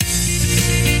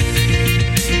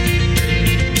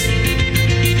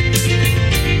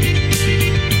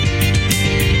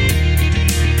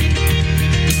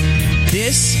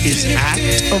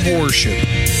of Worship,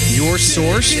 your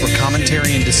source for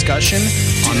commentary and discussion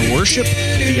on worship,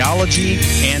 theology,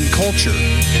 and culture.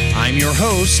 I'm your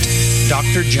host,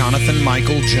 Dr. Jonathan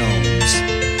Michael Jones.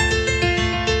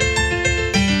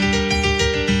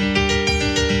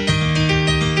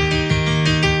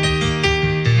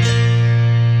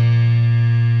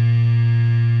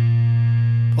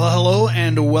 Well, hello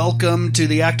and welcome to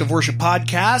the Act of Worship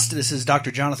podcast. This is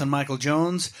Dr. Jonathan Michael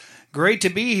Jones. Great to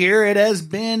be here. It has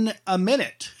been a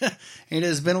minute. It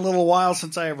has been a little while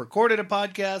since I have recorded a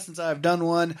podcast, since I've done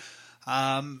one.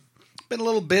 Been a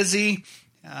little busy,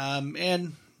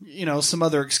 and some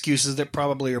other excuses that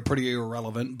probably are pretty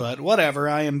irrelevant, but whatever.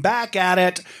 I am back at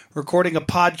it, recording a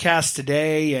podcast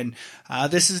today, and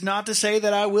this is not to say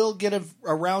that I will get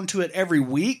around to it every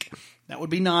week. That would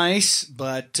be nice,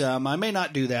 but I may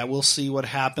not do that. We'll see what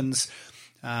happens.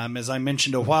 As I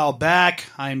mentioned a while back,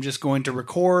 I'm just going to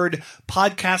record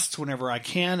podcasts whenever I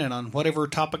can and on whatever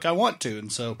topic I want to.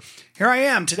 And so here I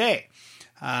am today.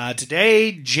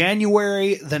 Today,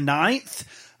 January the 9th.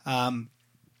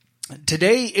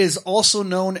 Today is also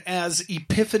known as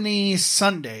Epiphany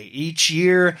Sunday. Each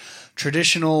year,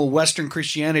 traditional Western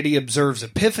Christianity observes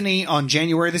Epiphany on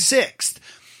January the 6th.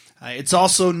 It's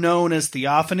also known as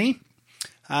Theophany.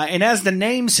 And as the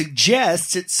name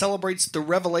suggests, it celebrates the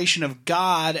revelation of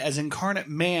God as incarnate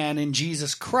man in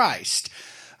Jesus Christ.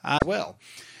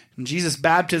 Jesus'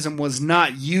 baptism was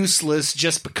not useless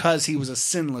just because he was a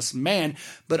sinless man,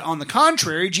 but on the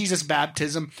contrary, Jesus'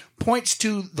 baptism points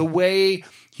to the way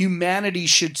humanity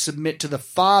should submit to the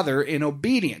Father in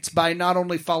obedience by not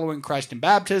only following Christ in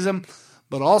baptism,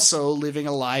 but also living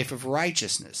a life of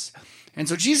righteousness. And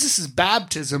so Jesus'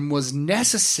 baptism was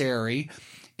necessary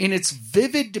in its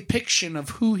vivid depiction of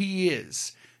who he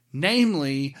is,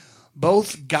 namely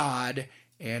both God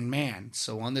and man.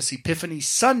 So on this Epiphany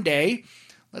Sunday,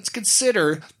 let's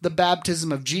consider the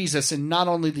baptism of Jesus and not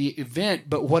only the event,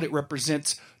 but what it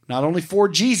represents not only for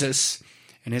Jesus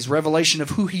and his revelation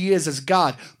of who he is as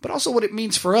God, but also what it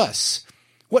means for us.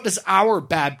 What does our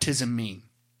baptism mean?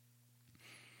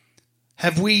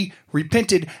 Have we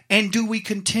repented, and do we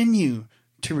continue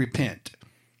to repent?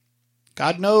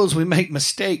 God knows we make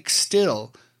mistakes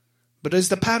still, but is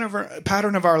the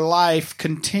pattern of our life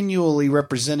continually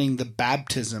representing the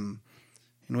baptism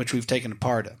in which we've taken a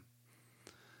part of?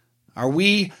 Are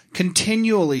we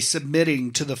continually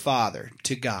submitting to the Father,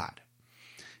 to God?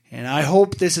 And I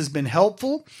hope this has been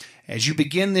helpful as you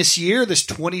begin this year, this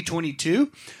 2022.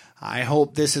 I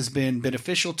hope this has been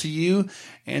beneficial to you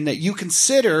and that you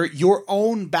consider your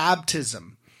own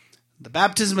baptism. The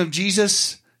baptism of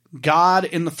Jesus, God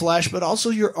in the flesh, but also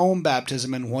your own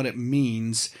baptism and what it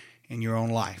means in your own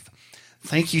life.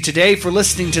 Thank you today for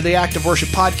listening to the Act of Worship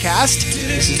podcast.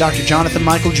 This is Dr. Jonathan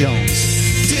Michael Jones.